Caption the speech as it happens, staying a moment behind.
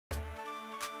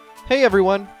Hey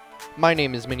everyone, my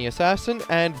name is Mini Assassin,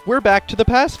 and we're back to the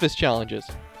Pacifist Challenges.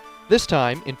 This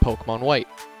time in Pokémon White.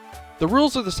 The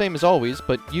rules are the same as always,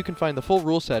 but you can find the full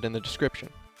rule set in the description.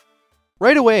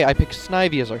 Right away I pick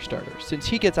Snivy as our starter, since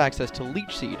he gets access to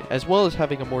Leech Seed, as well as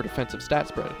having a more defensive stat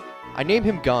spread. I name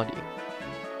him Gandhi.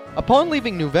 Upon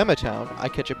leaving Nuvema Town, I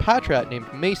catch a Patrat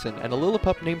named Mason and a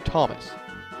Lillipup named Thomas.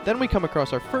 Then we come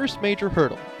across our first major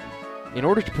hurdle. In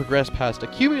order to progress past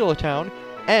Accumula Town,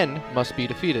 N must be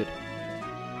defeated.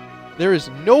 There is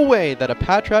no way that a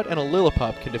Patrat and a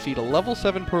Lillipup can defeat a level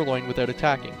 7 Purloin without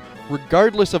attacking,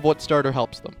 regardless of what starter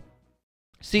helps them.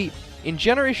 See, in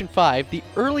Generation 5, the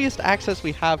earliest access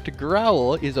we have to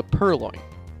Growl is a Purloin,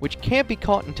 which can't be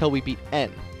caught until we beat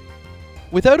N.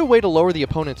 Without a way to lower the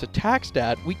opponent's attack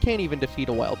stat, we can't even defeat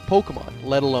a wild Pokemon,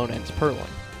 let alone N's Purloin.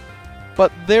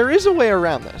 But there is a way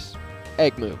around this.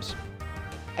 Egg moves.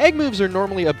 Egg moves are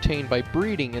normally obtained by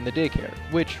breeding in the daycare,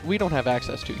 which we don't have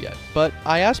access to yet, but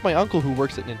I asked my uncle who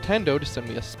works at Nintendo to send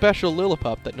me a special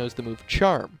Lillipup that knows the move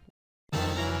Charm.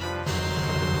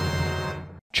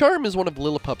 Charm is one of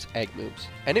Lillipup's egg moves,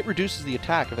 and it reduces the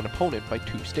attack of an opponent by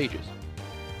 2 stages.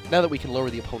 Now that we can lower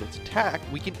the opponent's attack,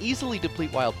 we can easily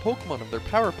deplete wild Pokemon of their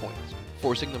power points,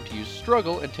 forcing them to use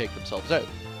Struggle and take themselves out,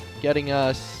 getting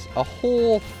us a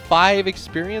whole 5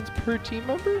 experience per team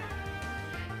member?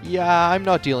 Yeah, I'm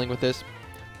not dealing with this.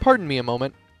 Pardon me a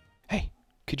moment. Hey,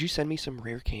 could you send me some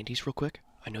rare candies real quick?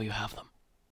 I know you have them.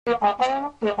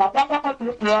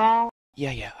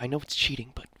 Yeah, I know it's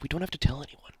cheating, but we don't have to tell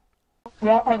anyone.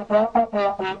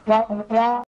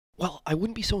 Well, I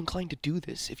wouldn't be so inclined to do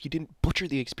this if you didn't butcher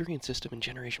the experience system in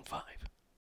Generation 5.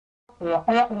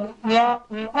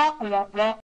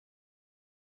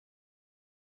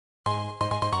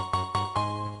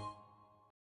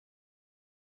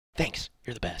 Thanks,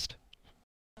 you're the best.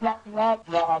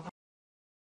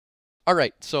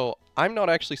 Alright, so I'm not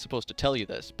actually supposed to tell you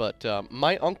this, but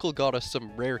my uncle got us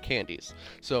some rare candies,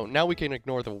 so now we can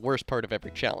ignore the worst part of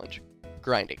every challenge,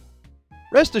 grinding.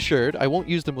 Rest assured, I won't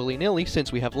use them willy-nilly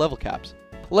since we have level caps.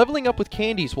 Leveling up with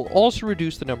candies will also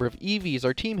reduce the number of EVs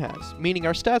our team has, meaning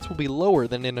our stats will be lower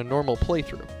than in a normal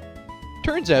playthrough.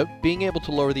 Turns out, being able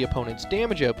to lower the opponent's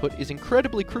damage output is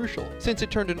incredibly crucial, since it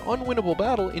turned an unwinnable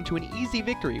battle into an easy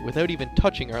victory without even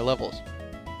touching our levels.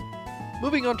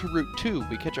 Moving on to Route 2,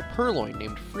 we catch a Purloin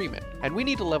named Freeman, and we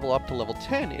need to level up to level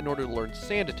 10 in order to learn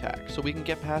Sand Attack, so we can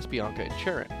get past Bianca and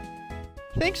Charon.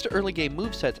 Thanks to early game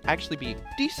movesets actually being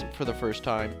decent for the first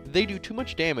time, they do too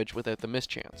much damage without the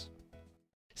mischance.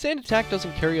 Sand Attack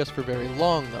doesn't carry us for very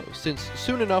long though, since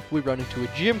soon enough we run into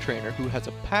a gym trainer who has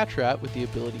a Patrat with the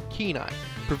ability Keen Eye,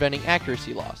 preventing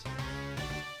accuracy loss.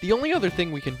 The only other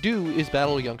thing we can do is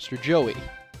battle youngster Joey.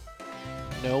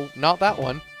 No, not that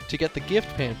one, to get the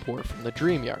gift Panpour from the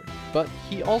Dream Yard, but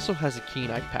he also has a Keen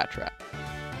Eye Patrat.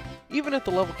 Even at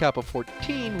the level cap of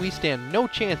 14, we stand no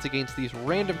chance against these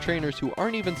random trainers who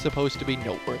aren't even supposed to be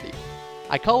noteworthy.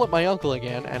 I call up my uncle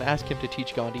again and ask him to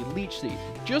teach Gandhi Leech Seed,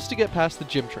 just to get past the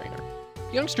gym trainer.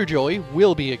 Youngster Joey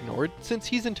will be ignored, since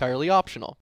he's entirely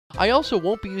optional. I also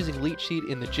won't be using Leech Seed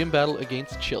in the gym battle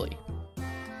against Chili.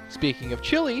 Speaking of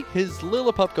Chili, his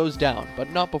Lillipup goes down, but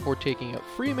not before taking out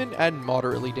Freeman and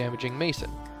moderately damaging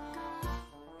Mason.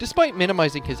 Despite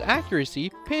minimizing his accuracy,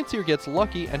 Pansear gets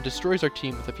lucky and destroys our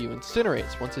team with a few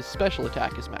Incinerates once his special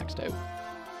attack is maxed out.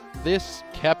 This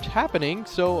kept happening,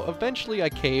 so eventually I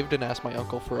caved and asked my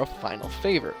uncle for a final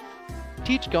favor.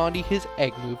 Teach Gandhi his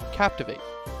egg move, Captivate.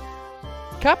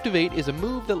 Captivate is a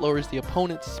move that lowers the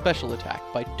opponent's special attack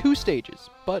by 2 stages,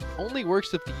 but only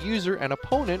works if the user and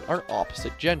opponent are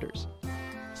opposite genders.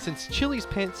 Since Chili's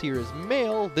Pansear is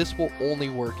male, this will only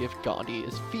work if Gandhi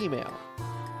is female.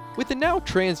 With the now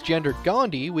transgendered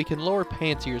Gandhi, we can lower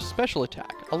Pansear's special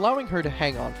attack, allowing her to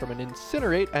hang on from an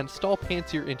Incinerate and stall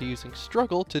Pansear into using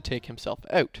Struggle to take himself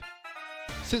out.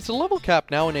 Since the level cap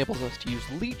now enables us to use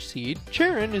Leech Seed,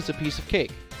 Charon is a piece of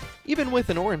cake. Even with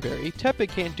an Oranberry, Tepe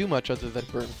can't do much other than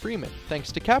burn Freeman,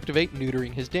 thanks to Captivate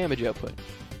neutering his damage output.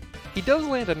 He does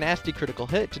land a nasty critical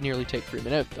hit to nearly take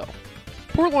Freeman out though.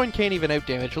 Purloin can't even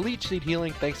outdamage Leech Seed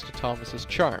healing thanks to Thomas's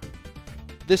Charm.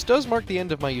 This does mark the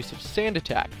end of my use of Sand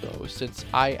Attack though, since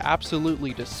I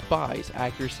absolutely despise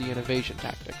accuracy and evasion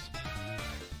tactics.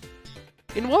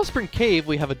 In Wellspring Cave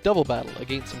we have a double battle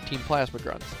against some Team Plasma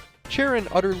Grunts. Charon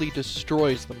utterly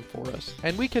destroys them for us,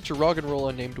 and we catch a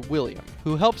Roggenrola named William,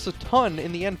 who helps a ton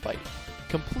in the end fight,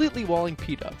 completely walling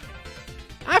P-Dub.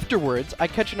 Afterwards, I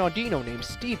catch an Audino named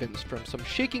Stevens from some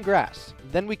shaking grass,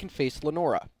 then we can face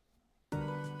Lenora.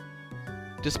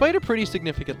 Despite a pretty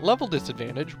significant level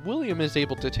disadvantage, William is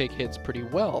able to take hits pretty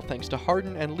well thanks to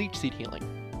Harden and Leech Seed healing.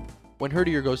 When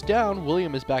Herdier goes down,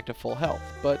 William is back to full health,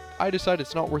 but I decide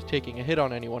it's not worth taking a hit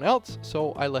on anyone else,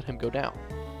 so I let him go down.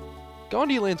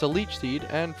 Gandhi lands a Leech Seed,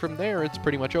 and from there it's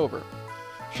pretty much over.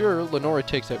 Sure, Lenora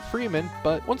takes out Freeman,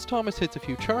 but once Thomas hits a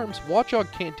few charms,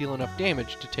 Watchog can't deal enough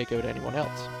damage to take out anyone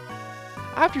else.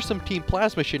 After some Team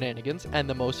Plasma shenanigans and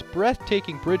the most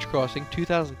breathtaking bridge crossing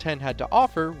 2010 had to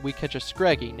offer, we catch a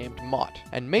Scraggy named Mott,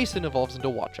 and Mason evolves into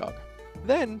Watchog.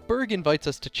 Then, Berg invites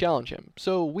us to challenge him,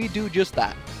 so we do just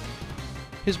that.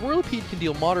 His Whirlipede can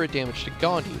deal moderate damage to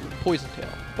Gandhi with Poison Tail,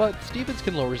 but Stevens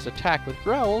can lower his attack with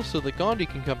Growl so that Gandhi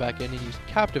can come back in and use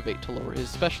Captivate to lower his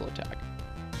special attack.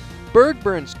 Berg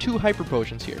burns 2 Hyper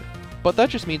Potions here, but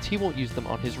that just means he won't use them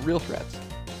on his real threats.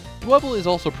 Dwebble is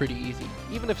also pretty easy,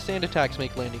 even if sand attacks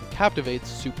make landing Captivates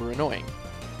super annoying.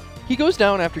 He goes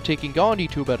down after taking Gandhi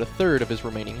to about a third of his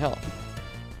remaining health.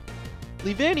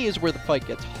 Leavanny is where the fight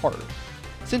gets hard.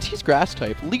 Since he's Grass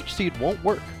type, Leech Seed won't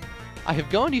work. I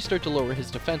have Gandhi start to lower his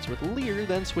defense with Leer,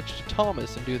 then switch to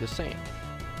Thomas and do the same.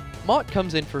 Mott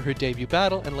comes in for her debut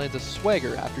battle and lands a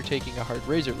Swagger after taking a hard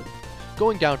Razor Leaf,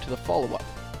 going down to the follow-up.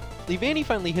 Leavanny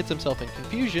finally hits himself in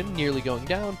Confusion, nearly going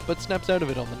down, but snaps out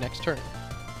of it on the next turn.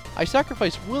 I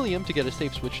sacrifice William to get a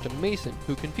safe switch to Mason,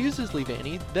 who confuses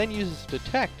Leavanny, then uses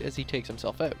Detect as he takes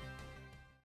himself out.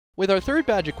 With our third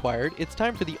badge acquired, it's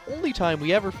time for the only time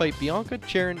we ever fight Bianca,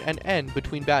 Charon, and N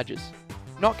between badges.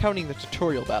 Not counting the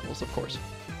tutorial battles, of course.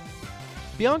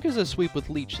 Bianca's a sweep with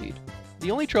Leech Seed. The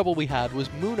only trouble we had was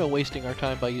Muna wasting our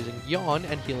time by using Yawn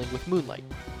and healing with Moonlight.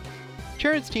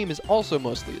 Charon's team is also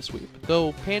mostly a sweep,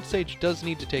 though Pansage does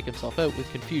need to take himself out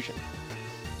with Confusion.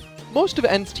 Most of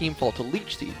N's team fall to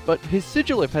Leech Seed, but his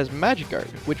Sigilif has Magic Guard,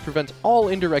 which prevents all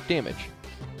indirect damage.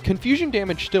 Confusion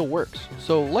damage still works,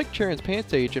 so like Charon's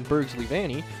Pansage and Berg's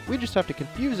Leavanny, we just have to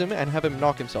confuse him and have him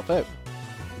knock himself out.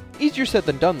 Easier said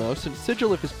than done though, since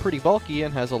Sigilif is pretty bulky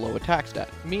and has a low attack stat,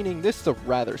 meaning this is a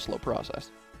rather slow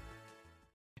process.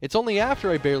 It's only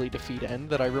after I barely defeat N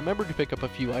that I remember to pick up a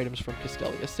few items from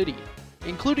Castelia City,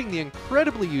 including the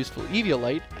incredibly useful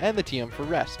Eviolite and the TM for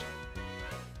Rest.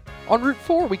 On Route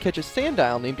 4, we catch a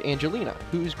Sandile named Angelina,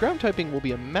 whose ground typing will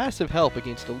be a massive help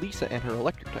against Elisa and her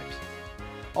electric types.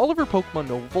 All of her Pokemon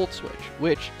know Volt Switch,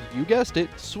 which, you guessed it,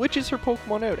 switches her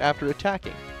Pokemon out after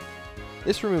attacking.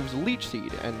 This removes Leech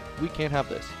Seed, and we can't have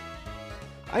this.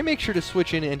 I make sure to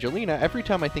switch in Angelina every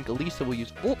time I think Elisa will use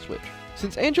Volt Switch.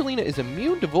 Since Angelina is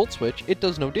immune to Volt Switch, it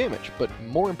does no damage, but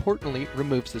more importantly,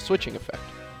 removes the switching effect.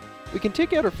 We can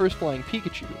take out our first Flying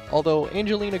Pikachu, although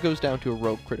Angelina goes down to a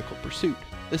Rogue Critical Pursuit.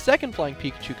 The second Flying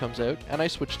Pikachu comes out, and I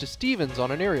switch to Stevens on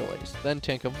an Aerial Ace, then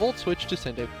tank a Volt Switch to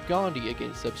send out Gandhi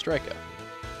against Zebstrika.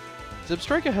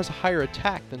 Zebstrika has a higher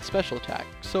attack than special attack,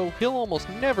 so he'll almost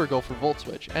never go for Volt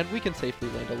Switch, and we can safely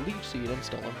land a Leech Seed and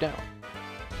slow him down.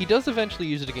 He does eventually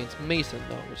use it against Mason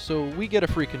though, so we get a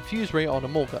free Confuse Ray on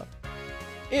Emolga.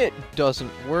 It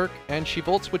doesn't work, and she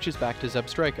Volt Switches back to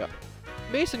Zebstrika.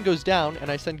 Mason goes down, and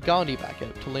I send Gandhi back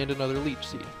out to land another Leech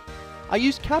Seed. I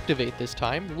use Captivate this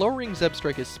time, lowering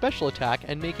Zebstrika's special attack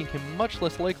and making him much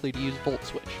less likely to use Volt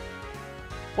Switch.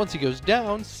 Once he goes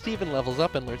down, Steven levels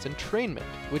up and learns Entrainment,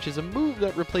 which is a move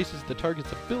that replaces the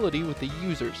target's ability with the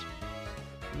user's.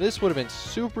 This would have been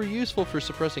super useful for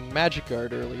suppressing Magic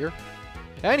Guard earlier.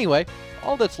 Anyway,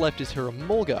 all that's left is her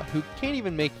Emolga, who can't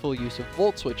even make full use of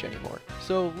Volt Switch anymore,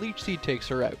 so Leech Seed takes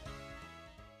her out.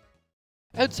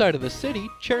 Outside of the city,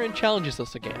 Charon challenges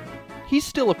us again. He's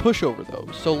still a pushover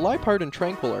though, so Liepard and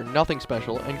Tranquil are nothing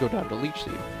special and go down to Leech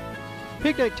Seed.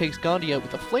 Pignite takes Gandhi out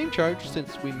with a Flame Charge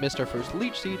since we missed our first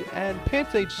Leech Seed, and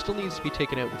Pansage still needs to be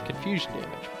taken out with Confusion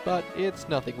damage, but it's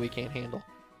nothing we can't handle.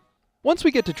 Once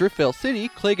we get to Driftvale City,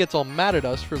 Clay gets all mad at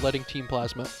us for letting Team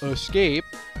Plasma escape.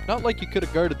 Not like you could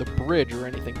have guarded the bridge or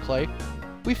anything, Clay.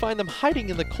 We find them hiding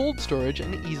in the cold storage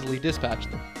and easily dispatch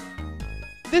them.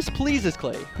 This pleases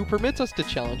Clay, who permits us to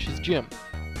challenge his gym.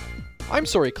 I'm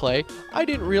sorry, Clay. I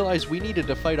didn't realize we needed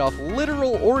to fight off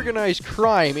literal organized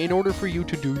crime in order for you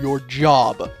to do your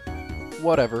job.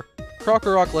 Whatever.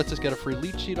 Krokorok lets us get a free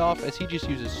Leech Seed off as he just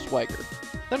uses Swagger.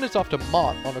 Then it's off to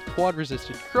Mott on a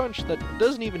quad-resisted Crunch that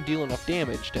doesn't even deal enough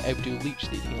damage to outdo Leech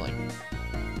Seed healing.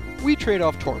 We trade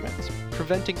off Torments,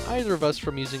 preventing either of us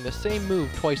from using the same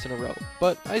move twice in a row,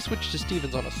 but I switch to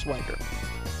Stevens on a Swagger.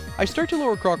 I start to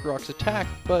lower Krokorok's attack,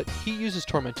 but he uses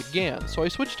Torment again, so I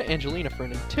switch to Angelina for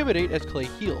an Intimidate as Clay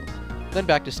heals, then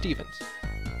back to Stevens.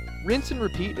 Rinse and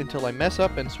repeat until I mess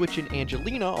up and switch in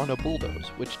Angelina on a Bulldoze,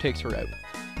 which takes her out.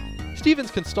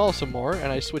 Stevens can stall some more,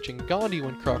 and I switch in Gandhi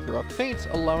when Krokorok faints,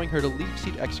 allowing her to Leech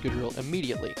Seed Excadrill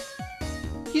immediately.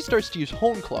 He starts to use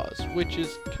Hone Claws, which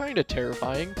is kinda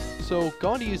terrifying, so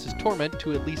Gandhi uses Torment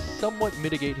to at least somewhat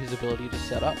mitigate his ability to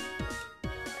set up.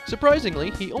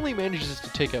 Surprisingly, he only manages to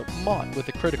take out Mott with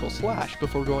a critical slash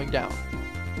before going down.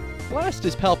 Last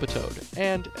is Palpitoad,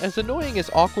 and as annoying as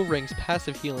Aqua Ring's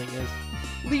passive healing is,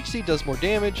 Leech Seed does more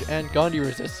damage and Gandhi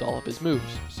resists all of his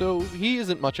moves, so he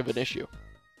isn't much of an issue.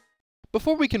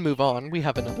 Before we can move on, we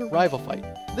have another rival fight,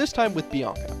 this time with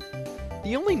Bianca.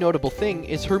 The only notable thing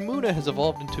is her Munna has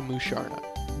evolved into Musharna,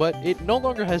 but it no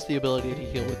longer has the ability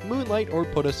to heal with Moonlight or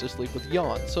put us to sleep with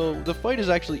Yawn, so the fight is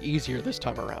actually easier this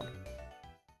time around.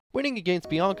 Winning against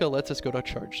Bianca lets us go to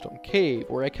Chargestone Cave,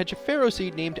 where I catch a Pharaoh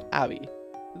Seed named Abby,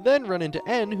 then run into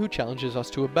N, who challenges us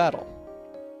to a battle.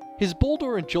 His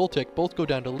Boldore and Joltik both go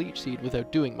down to Leech Seed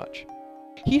without doing much.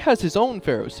 He has his own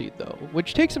Pharaoh Seed though,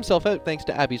 which takes himself out thanks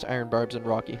to Abby's Iron Barbs and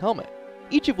Rocky Helmet,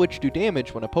 each of which do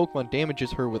damage when a Pokemon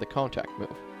damages her with a contact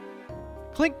move.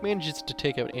 Clink manages to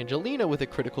take out Angelina with a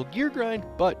critical Gear Grind,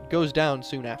 but goes down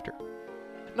soon after.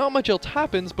 Not much else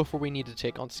happens before we need to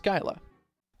take on Skyla.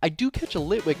 I do catch a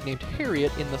Litwick named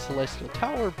Harriet in the Celestial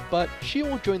Tower, but she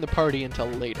won't join the party until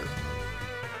later.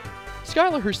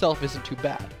 Skyla herself isn't too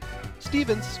bad.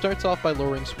 Stevens starts off by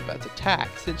lowering Swinbat's attack,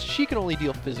 since she can only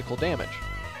deal physical damage.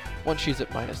 Once she's at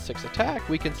 -6 attack,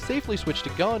 we can safely switch to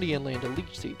Gandhi and land a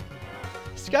Leech Seed.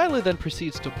 Skyla then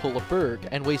proceeds to pull a Berg,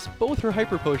 and wastes both her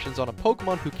Hyper Potions on a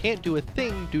Pokemon who can't do a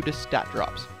thing due to stat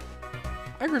drops.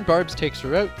 Iron Barbs takes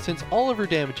her out, since all of her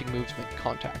damaging moves make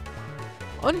contact.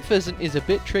 Unpheasant is a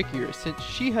bit trickier since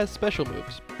she has special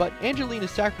moves, but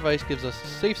Angelina's sacrifice gives us a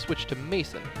safe switch to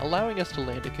Mason, allowing us to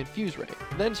land a Confuse Ray,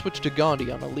 then switch to Gandhi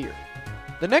on a Leer.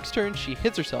 The next turn, she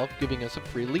hits herself, giving us a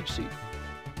free Leech Seed.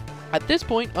 At this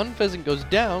point, Unpheasant goes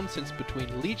down since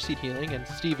between Leech Seed healing and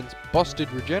Steven's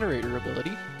busted Regenerator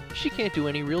ability, she can't do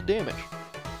any real damage.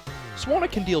 Swanna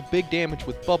can deal big damage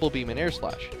with Bubble Beam and Air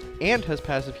Slash, and has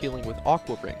passive healing with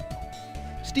Aqua Ring.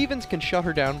 Stevens can shut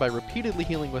her down by repeatedly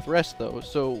healing with Rest though,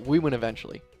 so we win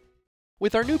eventually.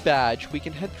 With our new badge, we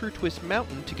can head through Twist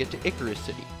Mountain to get to Icarus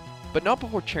City, but not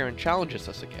before Charon challenges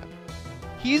us again.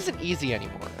 He isn't easy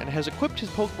anymore, and has equipped his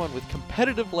Pokemon with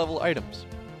competitive level items.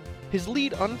 His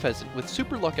lead Unpheasant with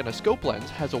Super Luck and a Scope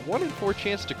Lens has a 1 in 4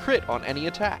 chance to crit on any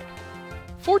attack.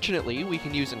 Fortunately, we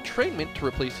can use Entrainment to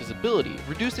replace his ability,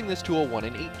 reducing this to a 1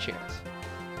 in 8 chance.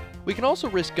 We can also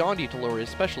risk Gandhi to lower his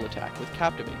special attack with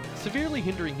Captivate, severely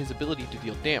hindering his ability to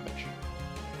deal damage.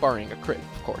 Barring a crit,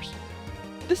 of course.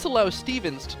 This allows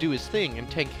Stevens to do his thing and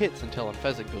tank hits until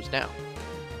Unpheasant goes down.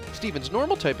 Stevens'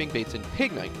 normal typing baits in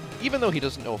Pignite, even though he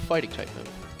doesn't know a fighting type move.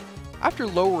 After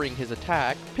lowering his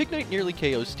attack, Pignite nearly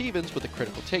KOs Stevens with a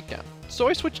critical takedown, so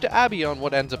I switch to Abby on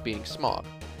what ends up being Smog.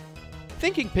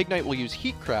 Thinking Pignite will use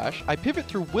Heat Crash, I pivot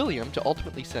through William to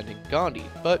ultimately send in Gandhi,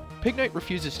 but Pignite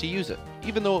refuses to use it,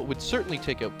 even though it would certainly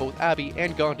take out both Abby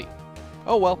and Gandhi.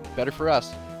 Oh well, better for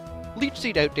us. Leech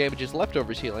Seed outdamages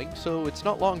Leftovers healing, so it's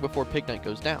not long before Pignite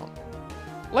goes down.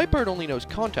 Lightbard only knows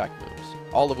contact moves,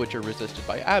 all of which are resisted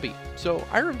by Abby, so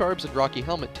Iron Barbs and Rocky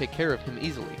Helmet take care of him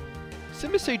easily.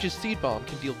 Simisage's Seed Bomb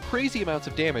can deal crazy amounts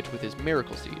of damage with his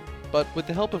Miracle Seed, but with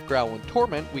the help of Growl and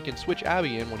Torment, we can switch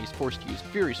Abby in when he's forced to use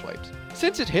Fury Swipes.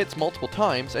 Since it hits multiple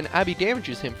times and Abby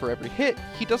damages him for every hit,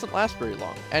 he doesn't last very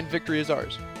long, and victory is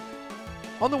ours.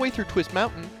 On the way through Twist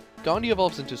Mountain, Gandhi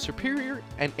evolves into Superior,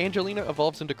 and Angelina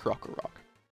evolves into Krokorok.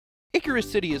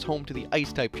 Icarus City is home to the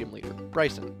Ice-type gym leader,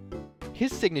 Bryson.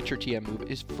 His signature TM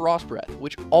move is Frost Breath,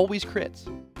 which always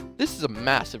crits. This is a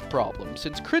massive problem,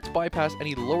 since crits bypass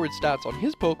any lowered stats on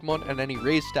his Pokemon and any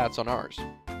raised stats on ours.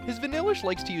 His Vanillish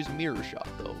likes to use Mirror Shot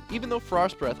though, even though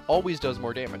Frost Breath always does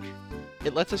more damage.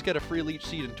 It lets us get a free Leech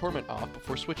Seed and Torment off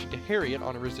before switching to Harriet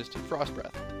on a resisted Frost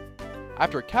Breath.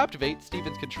 After a Captivate,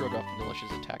 Stevens can shrug off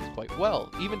Vanillish's attacks quite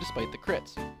well, even despite the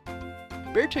crits.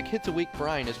 Beartick hits a weak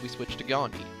Brine as we switch to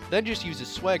Gandhi, then just uses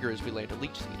Swagger as we land a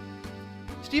Leech Seed.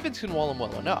 Stevens can wall him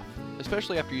well enough,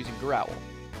 especially after using Growl.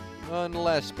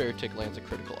 Unless Beartick lands a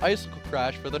critical Icicle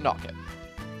Crash for the knockout.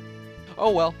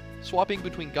 Oh well, swapping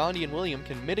between Gandhi and William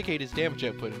can mitigate his damage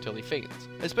output until he faints,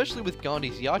 especially with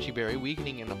Gandhi's Yachi Berry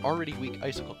weakening an already weak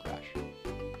Icicle Crash.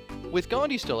 With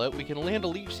Gandhi still out, we can land a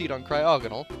Leech Seed on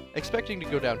Cryogonal, expecting to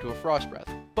go down to a Frost Breath,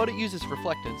 but it uses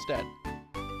Reflect instead.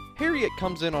 Harriet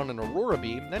comes in on an Aurora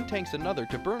Beam, then tanks another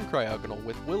to burn Cryogonal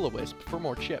with Will-O-Wisp for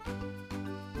more chip.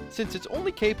 Since it's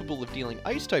only capable of dealing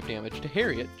Ice-type damage to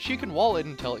Harriet, she can wall it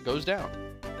until it goes down.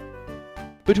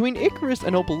 Between Icarus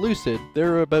and Opallucid,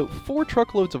 there are about 4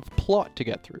 truckloads of plot to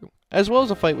get through, as well as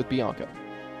a fight with Bianca.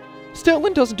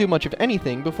 Stiltland doesn't do much of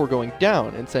anything before going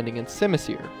down and sending in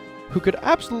Simisear, who could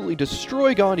absolutely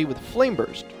destroy Gandhi with Flame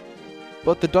Burst,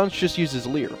 but the dunce just uses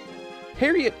Leer.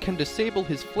 Harriet can disable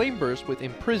his Flame Burst with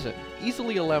Imprison,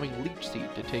 easily allowing Leech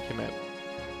Seed to take him out.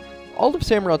 all of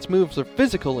Samurot's moves are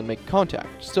physical and make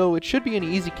contact, so it should be an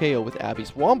easy KO with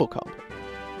Abby's Wombo combo.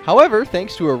 However,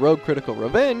 thanks to a rogue critical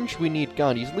revenge, we need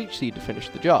Gandhi's Leech Seed to finish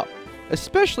the job,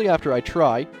 especially after I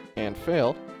try, and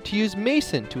fail, to use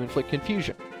Mason to inflict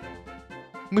confusion.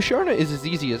 Musharna is as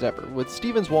easy as ever, with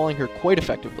Stevens walling her quite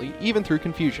effectively, even through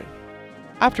confusion.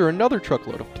 After another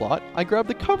truckload of plot, I grab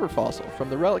the cover fossil from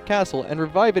the Relic Castle and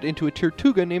revive it into a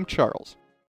Tortuga named Charles.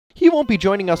 He won't be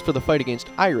joining us for the fight against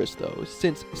Iris though,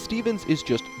 since Stevens is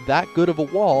just that good of a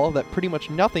wall that pretty much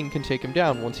nothing can take him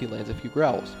down once he lands a few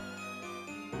growls.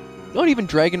 Not even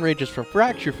Dragon Rages from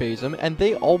Fracture phase him, and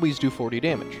they always do 40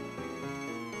 damage.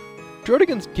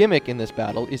 Drodigan's gimmick in this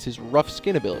battle is his Rough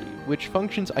Skin ability, which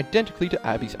functions identically to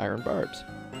Abby's Iron Barbs.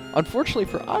 Unfortunately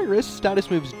for Iris,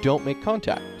 status moves don't make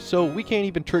contact, so we can't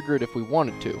even trigger it if we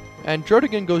wanted to, and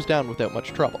Drodigan goes down without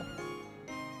much trouble.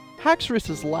 Haxorus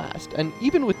is last, and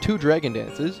even with 2 Dragon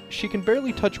Dances, she can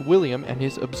barely touch William and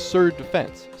his absurd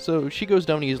defense, so she goes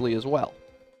down easily as well.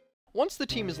 Once the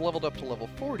team is leveled up to level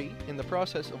 40, in the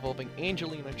process evolving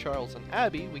Angelina, Charles, and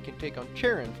Abby, we can take on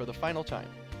Charon for the final time.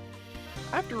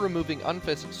 After removing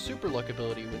Unfest's Super Luck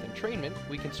ability with Entrainment,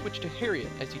 we can switch to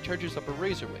Harriet as he charges up a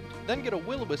Razor Wind, then get a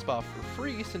Will-O-Wisp off for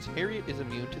free since Harriet is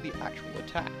immune to the actual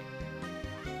attack.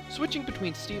 Switching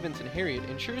between Stevens and Harriet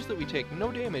ensures that we take no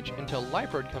damage until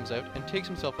Leipard comes out and takes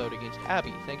himself out against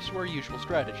Abby thanks to our usual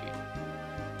strategy.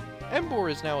 Embor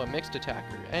is now a mixed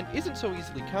attacker and isn't so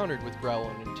easily countered with Growl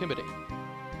and Intimidate.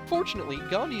 Fortunately,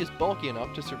 Gandhi is bulky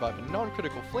enough to survive a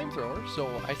non-critical flamethrower, so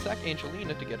I sack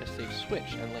Angelina to get a safe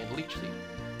switch and land Leech Seed.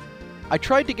 I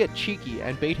tried to get cheeky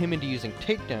and bait him into using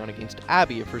Takedown against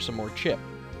Abby for some more chip.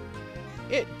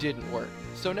 It didn't work,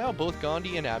 so now both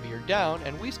Gandhi and Abby are down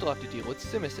and we still have to deal with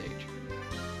Simisage.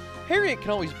 Harriet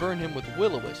can always burn him with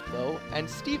Will-O-Wisp though, and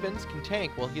Stevens can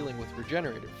tank while healing with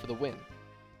Regenerator for the win.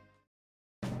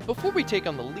 Before we take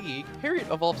on the League,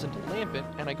 Harriet evolves into Lampent,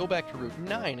 and I go back to Route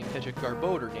 9 and catch a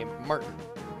Garbodor named Martin.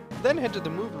 Then head to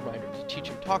the Move Reminder to teach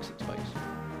him Toxic Spikes.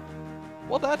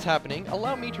 While that's happening,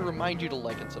 allow me to remind you to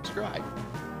like and subscribe.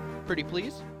 Pretty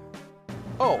please?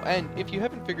 Oh, and if you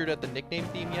haven't figured out the nickname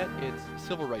theme yet, it's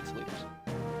Civil Rights Leaders.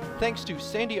 Thanks to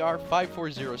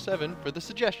SandyR5407 for the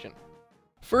suggestion.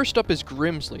 First up is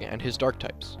Grimsley and his Dark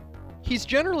types. He's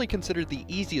generally considered the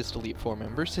easiest Elite Four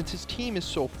member since his team is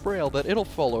so frail that it'll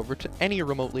fall over to any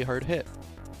remotely hard hit.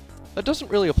 That doesn't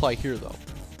really apply here though.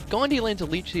 Gandhi lands a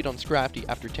Leech Seed on Scrafty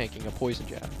after tanking a Poison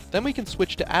Jab. Then we can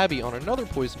switch to Abby on another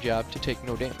Poison Jab to take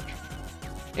no damage.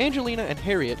 Angelina and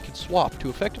Harriet can swap to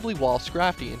effectively wall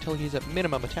Scrafty until he's at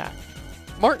minimum attack.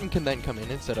 Martin can then come in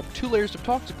and set up 2 layers of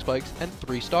Toxic Spikes and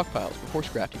 3 stockpiles before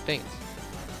Scrafty faints.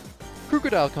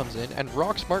 Crocodile comes in and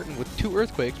rocks Martin with 2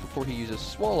 Earthquakes before he uses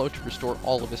Swallow to restore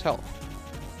all of his health.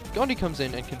 Gandhi comes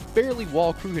in and can barely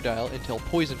wall Crocodile until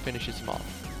Poison finishes him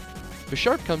off.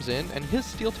 Bisharp comes in and his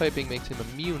Steel typing makes him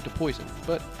immune to Poison,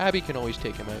 but Abby can always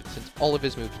take him out since all of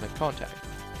his moves make contact.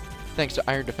 Thanks to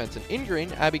Iron Defense and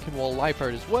Ingrain, Abby can wall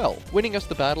Leipard as well, winning us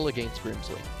the battle against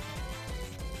Grimsley.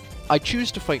 I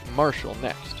choose to fight Marshall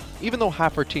next, even though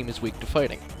half our team is weak to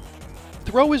fighting.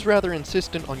 Throw is rather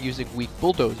insistent on using weak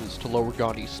Bulldozes to lower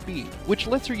Gandhi's speed, which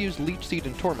lets her use Leech Seed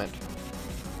and Torment.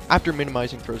 After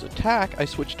minimizing Throw's attack, I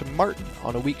switch to Martin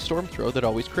on a weak Storm Throw that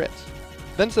always crits.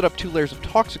 Then set up 2 layers of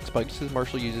Toxic Spikes as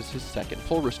Marshall uses his second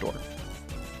full restore.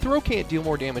 Throw can't deal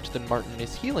more damage than Martin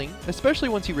is healing, especially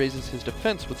once he raises his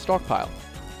defense with Stockpile.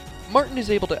 Martin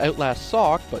is able to outlast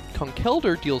Sock, but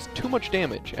Conkeldurr deals too much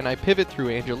damage, and I pivot through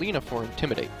Angelina for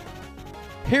Intimidate.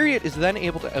 Harriet is then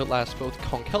able to outlast both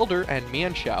Conkeldurr and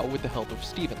Mienshao with the help of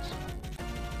Stevens.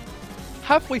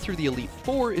 Halfway through the Elite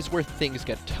Four is where things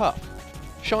get tough.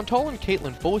 Chantal and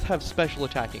Caitlyn both have special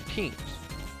attacking teams,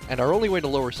 and our only way to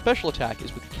lower special attack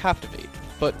is with Captivate,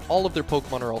 but all of their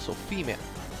Pokemon are also female.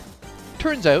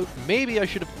 Turns out, maybe I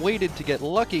should have waited to get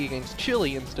lucky against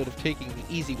Chili instead of taking the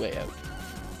easy way out.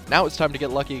 Now it's time to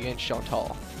get lucky against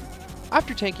Chantal.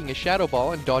 After tanking a Shadow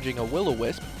Ball and dodging a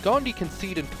Will-O-Wisp, Gandhi can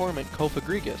Seed and Torment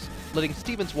Kofagrigus, letting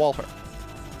Stevens wall her.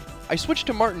 I switch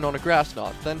to Martin on a Grass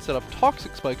Knot, then set up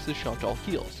Toxic Spikes as Chantal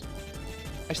heals.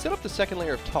 I set up the second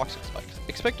layer of Toxic Spikes,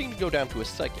 expecting to go down to a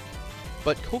Psychic,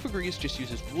 but Kofagrigus just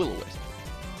uses Will-O-Wisp.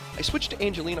 I switch to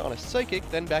Angelina on a Psychic,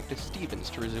 then back to Stevens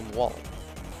to resume walling.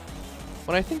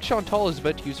 When I think Chantal is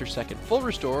about to use her second full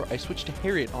restore, I switch to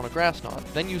Harriet on a Grass Knot,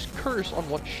 then use Curse on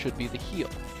what should be the heal.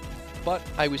 But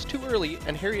I was too early,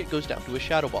 and Harriet goes down to a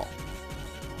Shadow Ball.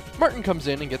 Martin comes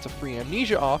in and gets a free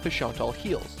Amnesia off as Chantal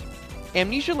heals.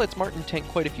 Amnesia lets Martin tank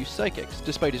quite a few Psychics,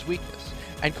 despite his weakness,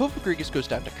 and Kofagrigus goes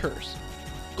down to Curse.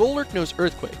 Golurk knows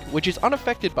Earthquake, which is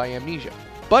unaffected by Amnesia,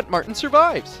 but Martin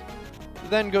survives!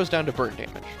 Then goes down to burn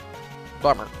damage.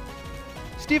 Bummer.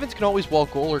 Stevens can always wall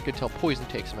Golurk until Poison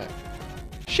takes him out.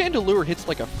 Chandelure hits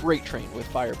like a freight train with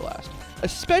Fire Blast,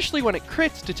 especially when it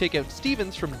crits to take out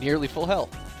Stevens from nearly full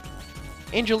health.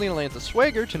 Angelina lands a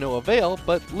Swagger to no avail,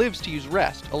 but lives to use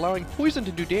Rest, allowing Poison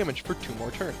to do damage for 2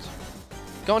 more turns.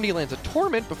 Gandhi lands a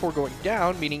Torment before going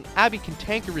down, meaning Abby can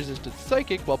tank a resisted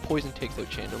Psychic while Poison takes out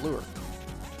Chandelure.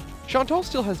 Chantal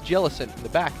still has Jellicent in the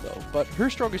back though, but her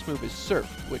strongest move is Surf,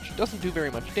 which doesn't do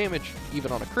very much damage,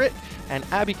 even on a crit, and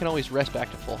Abby can always rest back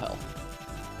to full health.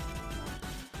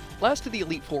 Last of the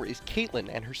Elite Four is Caitlyn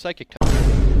and her Psychic type.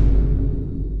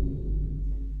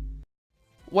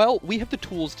 Well, we have the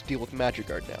tools to deal with Magic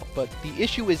Guard now, but the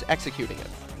issue is executing it.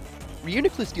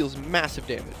 Reuniclus deals massive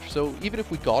damage, so even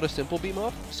if we got a simple beam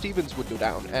off, Stevens would go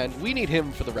down, and we need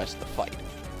him for the rest of the fight.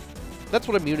 That's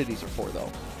what immunities are for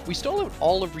though. We stall out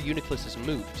all of Reuniclus's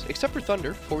moves, except for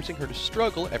Thunder, forcing her to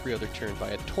struggle every other turn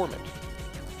via Torment.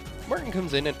 Martin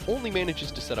comes in and only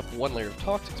manages to set up 1 layer of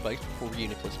Toxic Spikes before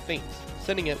Reuniclus faints,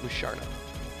 sending out Musharna.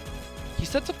 He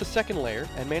sets up the second layer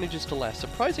and manages to last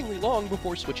surprisingly long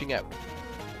before switching out.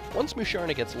 Once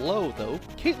Musharna gets low, though,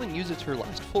 Caitlyn uses her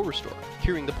last full restore,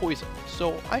 curing the poison,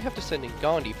 so I have to send in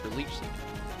Gandhi for Leech Seed.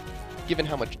 Given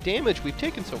how much damage we've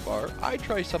taken so far, I'd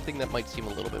try something that might seem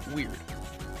a little bit weird.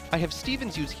 I have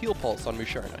Stevens use Heal Pulse on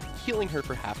Musharna, healing her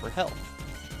for half her health.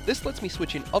 This lets me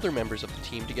switch in other members of the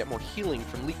team to get more healing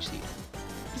from Leech Seed.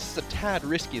 This is a tad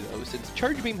risky though, since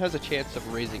Charge Beam has a chance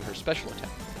of raising her special attack,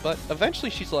 but eventually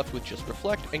she's left with just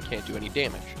Reflect and can't do any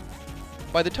damage.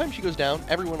 By the time she goes down,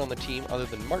 everyone on the team other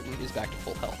than Martin is back to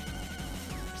full health.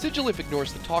 Sigilif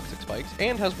ignores the Toxic Spikes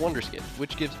and has Wonder Skin,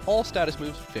 which gives all status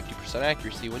moves 50%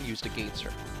 accuracy when used against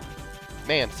her.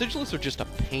 Man, Sigilifs are just a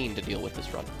pain to deal with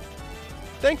this run.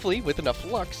 Thankfully, with enough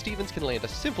luck, Stevens can land a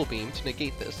Simple Beam to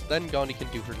negate this, then Gandhi can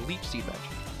do her Leech Seed magic.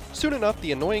 Soon enough,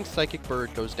 the annoying Psychic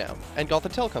Bird goes down, and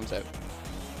Gothitelle comes out.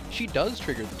 She does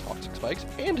trigger the Toxic Spikes,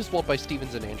 and is walled by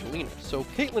Stevens and Angelina, so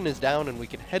Caitlyn is down and we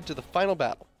can head to the final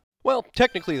battle. Well,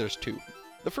 technically there's 2.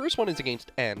 The first one is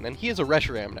against N, and he is a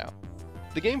Reshiram now.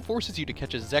 The game forces you to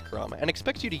catch a Zekrom, and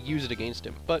expects you to use it against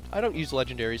him, but I don't use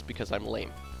legendaries because I'm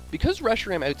lame. Because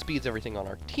Reshiram outspeeds everything on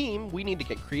our team, we need to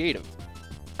get creative.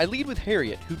 I lead with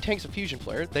Harriet, who tanks a Fusion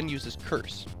Flare, then uses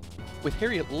Curse. With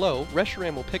Harriet low,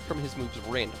 Reshiram will pick from his moves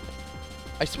randomly.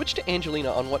 I switch to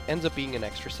Angelina on what ends up being an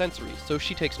extra sensory, so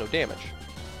she takes no damage.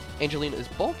 Angelina is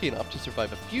bulky enough to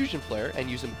survive a Fusion Flare and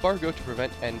use Embargo to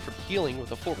prevent N from healing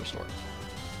with a full restore.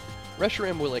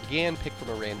 Reshiram will again pick from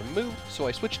a random move, so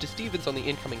I switch to Stevens on the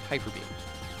incoming Hyper Beam.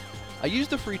 I use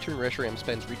the free turn Reshiram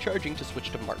spends recharging to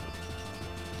switch to Martin.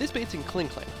 This baits in Kling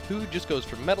Clang, who just goes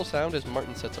for Metal Sound as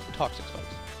Martin sets up Toxic Spikes,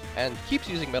 and keeps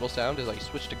using Metal Sound as I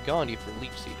switch to Gandhi for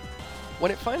Leech Seed.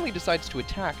 When it finally decides to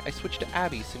attack, I switch to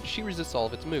Abby since she resists all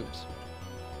of its moves.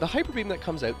 The Hyper Beam that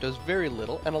comes out does very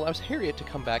little and allows Harriet to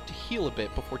come back to heal a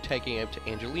bit before tagging out to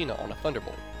Angelina on a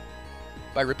Thunderbolt.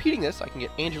 By repeating this, I can get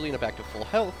Angelina back to full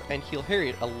health and heal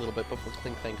Harriet a little bit before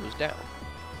Kling Clang goes down.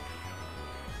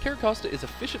 Caracosta is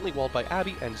efficiently walled by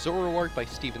Abby and Zoroark by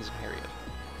Stevens and Harriet.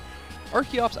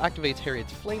 Archeops activates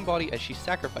Harriet's Flame Body as she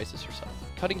sacrifices herself,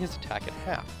 cutting his attack in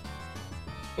half.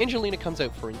 Angelina comes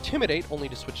out for Intimidate, only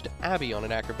to switch to Abby on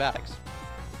an Acrobatics.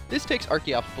 This takes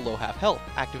Archeops below half health,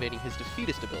 activating his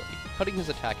Defeatist ability, cutting his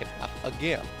attack in half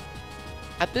again.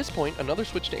 At this point, another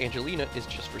switch to Angelina is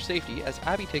just for safety, as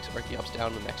Abby takes Archeops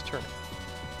down the next turn.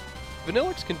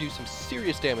 Vanillix can do some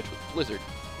serious damage with Blizzard,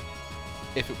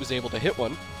 if it was able to hit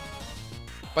one.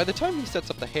 By the time he sets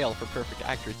up the Hail for perfect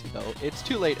accuracy though, it's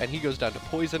too late and he goes down to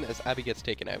Poison as Abby gets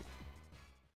taken out.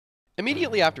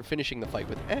 Immediately after finishing the fight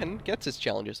with N, Ghetsis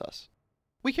challenges us.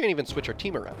 We can't even switch our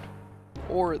team around.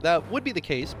 Or that would be the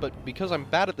case, but because I'm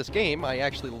bad at this game, I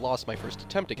actually lost my first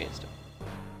attempt against him.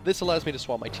 This allows me to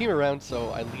swap my team around, so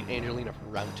I lead Angelina for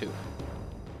round 2.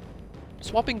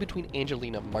 Swapping between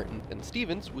Angelina, Martin, and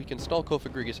Stevens, we can stall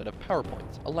Kofagrigus out of power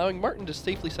points, allowing Martin to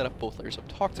safely set up both layers of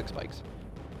Toxic Spikes,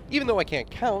 even though I can't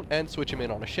count and switch him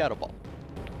in on a Shadow Ball.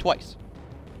 Twice.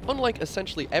 Unlike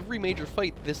essentially every major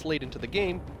fight this late into the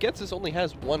game, Ghetsis only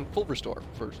has 1 full restore,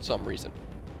 for some reason.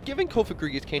 Given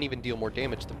Kofagrigus can't even deal more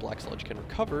damage than Black Sludge can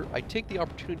recover, I take the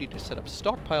opportunity to set up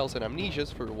stockpiles and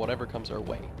amnesias for whatever comes our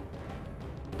way.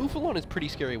 Bufalon is pretty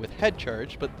scary with Head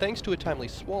Charge, but thanks to a timely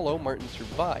Swallow, Martin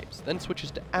survives, then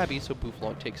switches to Abby so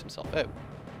Bufalon takes himself out.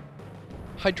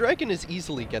 Hydreigon is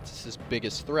easily Ghetsis'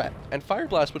 biggest threat, and Fire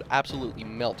Blast would absolutely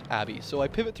melt Abby, so I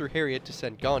pivot through Harriet to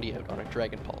send Gandhi out on a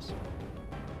Dragon Pulse.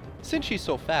 Since she's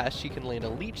so fast, she can land a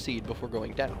Leech Seed before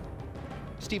going down.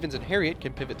 Stevens and Harriet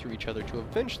can pivot through each other to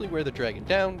eventually wear the dragon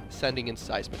down, sending in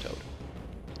Seismitoad.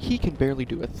 He can barely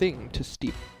do a thing to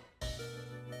Steve.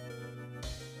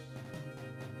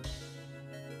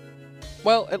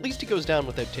 Well, at least he goes down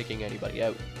without taking anybody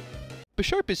out.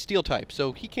 Bisharp is Steel type,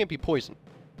 so he can't be poisoned.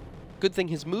 Good thing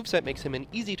his moveset makes him an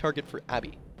easy target for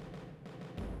Abby.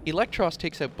 Electros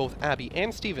takes out both Abby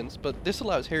and Stevens, but this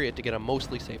allows Harriet to get a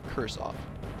mostly safe curse off.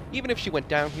 Even if she went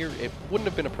down here, it wouldn't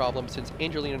have been a problem since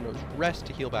Angelina knows Rest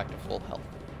to heal back to full health.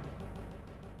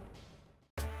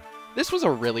 This was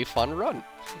a really fun run.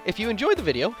 If you enjoyed the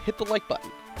video, hit the like button.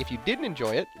 If you didn't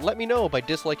enjoy it, let me know by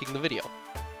disliking the video.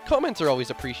 Comments are always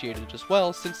appreciated as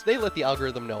well, since they let the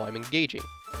algorithm know I'm engaging.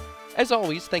 As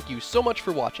always, thank you so much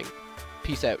for watching.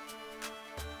 Peace out.